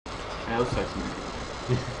Hey, let's text me.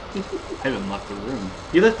 I haven't left the room.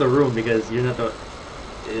 You left the room because you're not the.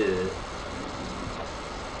 He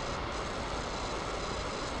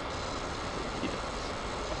does.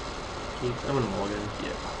 Keith, I'm gonna mulligan.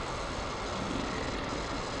 Yeah.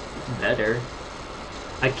 Better.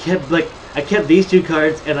 I kept these two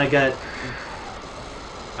cards and I got.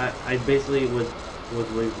 I basically was with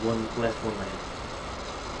one left one land.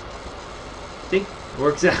 See,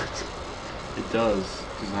 works out. It does,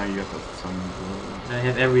 because now you got the sun blue. I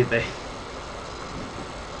have everything.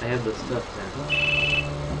 I have the stuff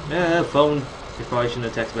now. Phone. You probably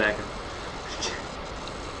shouldn't have texted back.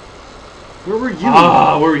 Where were you?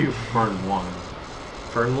 Ah, where were you? Fern 1.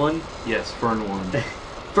 Fern 1? Yes, Fern 1.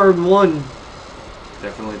 Fern 1!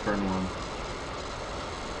 Definitely Fern 1.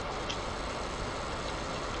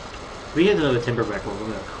 We get another timberback one, we're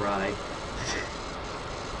gonna cry.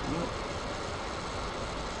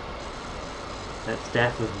 That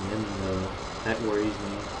staff with men, though, that worries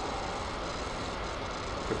me.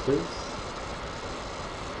 Recluse?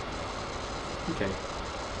 Okay.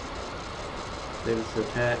 There's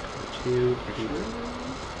attack for 2.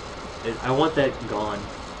 I want that gone.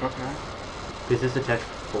 Okay. Because this attack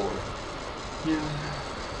for 4. Yeah.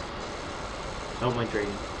 Don't mind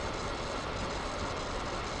trading.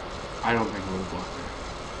 I don't think I would have blocked it.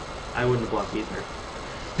 I wouldn't block either.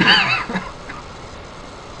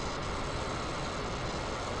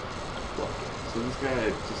 So this guy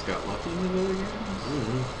just got lucky in the other games?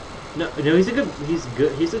 Mm-hmm. No, he's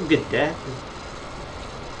a good deck.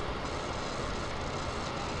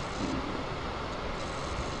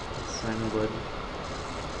 Simon Blood.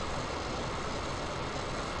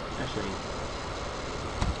 Actually.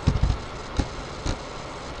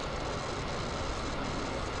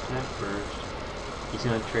 Attack first. He's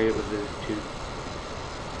gonna trade it with the 2.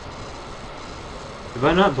 If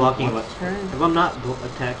I'm not blocking, if I'm not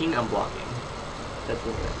attacking, I'm blocking. That's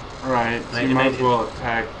what it is. Right, so you might as well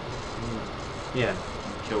attack. Yeah.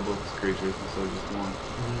 And kill both creatures instead of just one.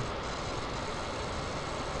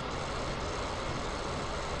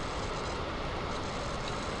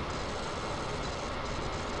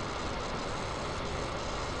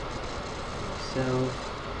 So.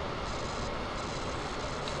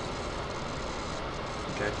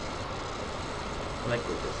 Okay. I like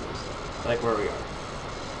where this is. I like where we are.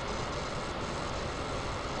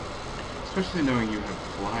 Especially knowing you have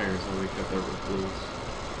flyers, I like that they're recluse.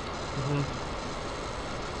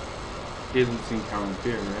 He hasn't seen Cow and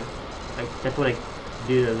Fear, right? That's what I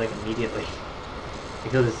do like immediately.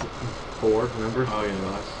 Because it's 4, remember? Oh yeah, the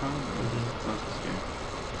last time? Not this game.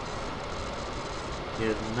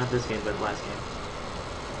 Yeah, not this game, but last game.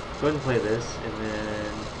 Go ahead and play this, and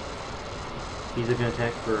then he's going to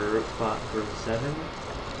attack for 7,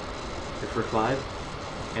 or for 5,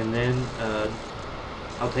 and then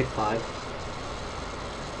I'll take 5.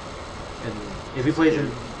 And if he plays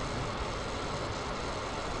in...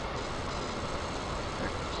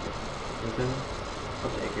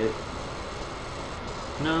 I'll take it.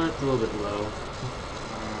 No, it's a little bit low.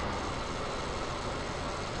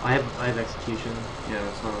 I have execution. Yeah,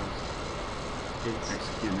 that's what I was... It's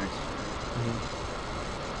execute next turn.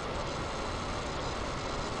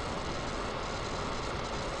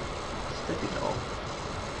 Steppy doll.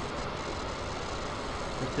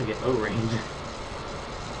 That's gonna get O-range.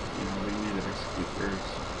 You know, we need to execute first.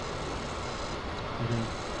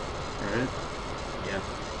 Right? Yeah.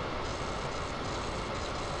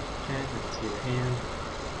 Okay, let's see your hand.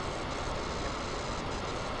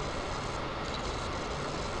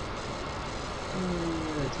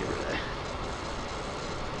 Let's get rid of that.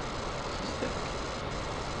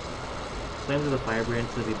 Flames of the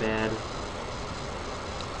Firebrand's gonna be bad.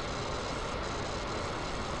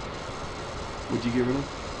 What'd you get rid of?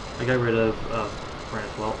 I got rid of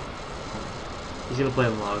Brandis Welt. He's gonna play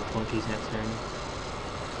him Log Flunkies next turn.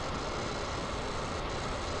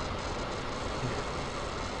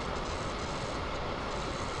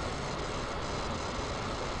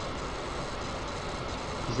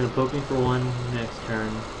 He's gonna poke me for 1 next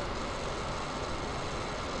turn.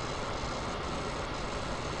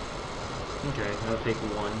 Okay, I'll take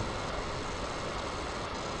 1.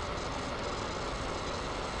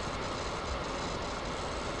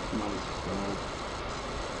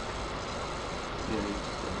 Yeah, he's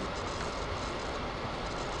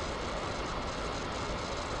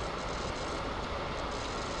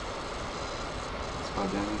spell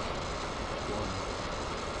damage. 1.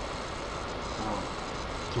 Oh.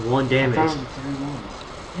 It's 1 damage. I thought it was 31.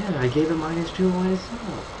 Yeah, I gave him -2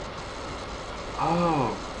 myself.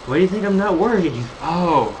 Oh. Why do you think I'm not worried?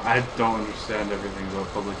 Oh, I don't understand everything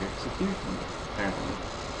about public execution, apparently.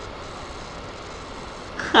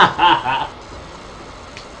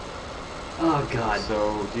 Oh god.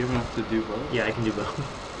 So, do you have enough to do both? Yeah, I can do both.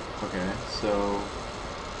 Okay, so...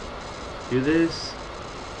 Do this.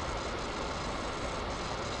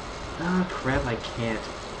 Ah, crap, I can't.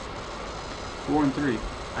 4 and 3.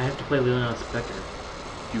 I have to play Leonard Spectre.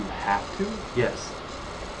 You have to? Yes.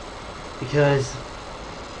 Because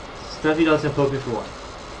Stuffy Dog's gonna poke me for 1.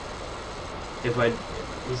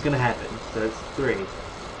 He's gonna happen. So that's 3.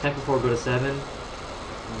 Attack before, go to 7.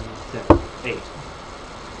 7. 8.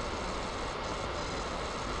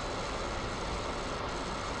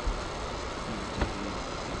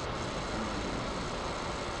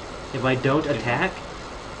 If I don't attack,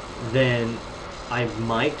 then I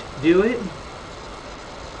might do it.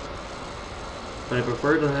 But I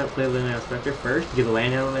prefer to have play Leonard Spectre first, to get the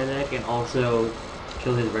land out of my deck, and also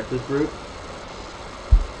kill his Reckless Brute.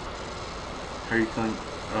 How are you killing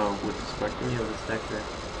with the Spectre? Yeah, with the Spectre.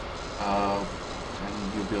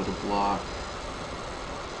 And you'll be able to block.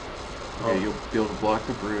 Okay, you'll be able to block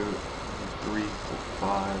the Brute. 3, 4,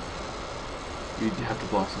 5. You'd have to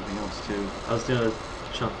block something else too. I was gonna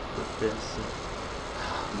chunk with this.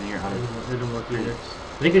 And then you're out of... It didn't work either.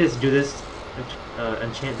 I think I just do this,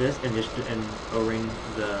 enchant this, and just O-ring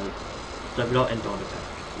the Stuffy Dog and don't attack.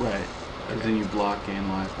 Right. Because then you block, gain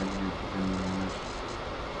life, and you damage.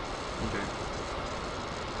 Okay.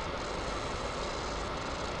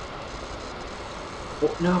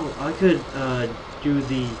 Oh, no, I could do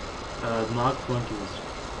the Mog Flunkies.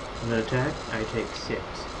 And then attack, I take 6.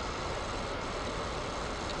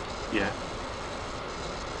 Yeah.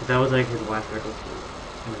 Because that was like his last Reckless Brute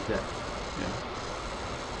in his deck. Yeah.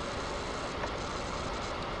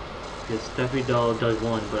 Because Stuffy Doll does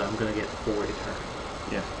 1, but I'm gonna get 4 a turn.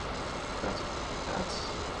 Yeah. That's...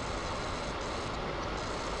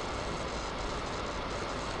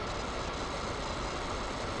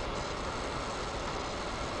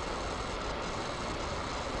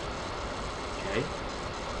 Okay.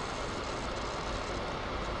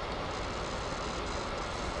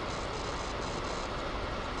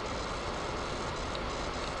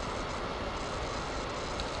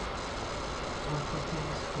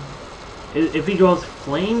 If he draws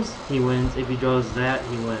flames, he wins. If he draws that,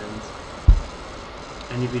 he wins.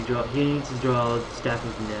 And if he needs to draw Staff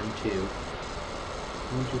of Nim too.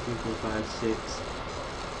 1, 2, 3, 4, 5, 6.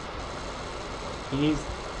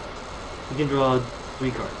 He can draw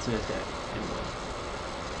 3 cards in his deck and win.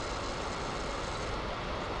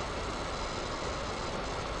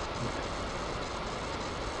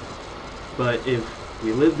 But if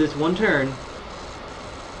we live this 1 turn,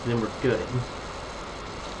 then we're good.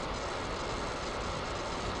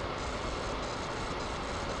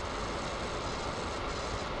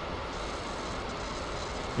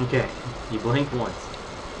 Okay, you blink once.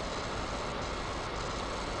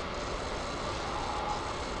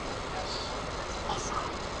 Yes. Awesome.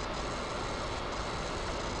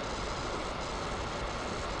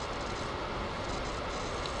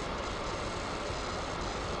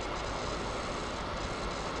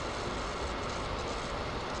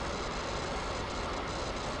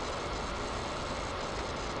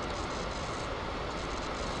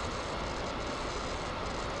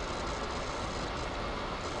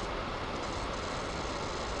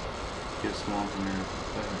 Get small from your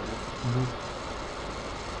player, right?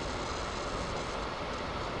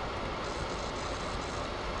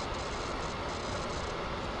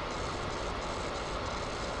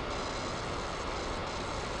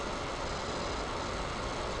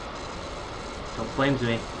 Don't flames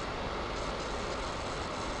me.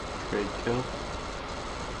 Trade kill.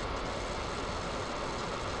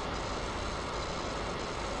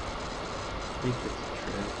 I think it's a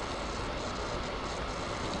trade.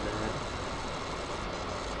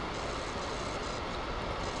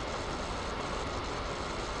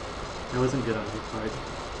 That wasn't good on his part.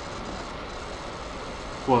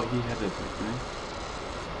 Well, he had to attack me.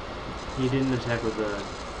 He didn't attack with the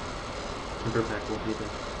Temper Pack Wolf either.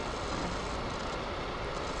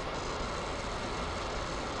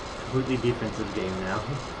 Completely defensive game now.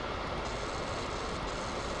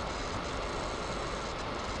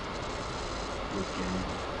 Good game.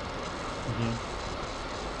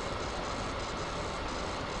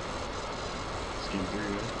 It's game 3,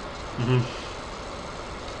 right?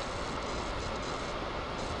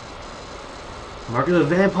 Mark of the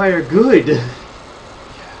Vampire, good! Yeah.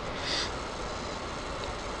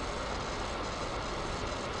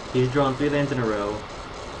 He's drawn 3 lands in a row.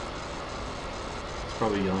 He's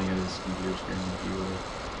probably yelling at his computer screen like you would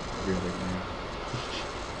every other game.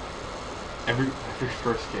 Every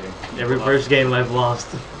first game. Every first game I've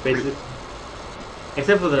lost, basically.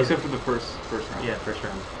 Except for the first round. Yeah, first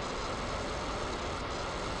round.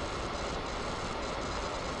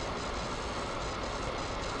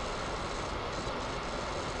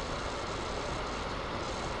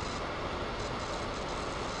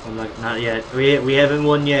 I'm not yet. We haven't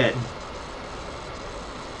won yet.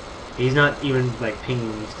 He's not even like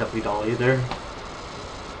pinging me stuffy doll either.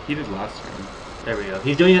 He did last turn. There we go.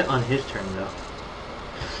 He's doing it on his turn though.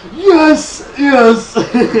 Yes! Yes!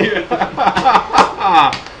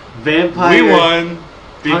 Vampire. We won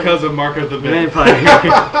because of Mark of the Bit.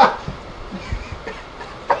 Vampire.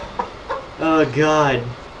 Oh god.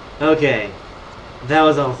 Okay. That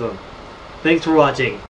was awesome. Thanks for watching.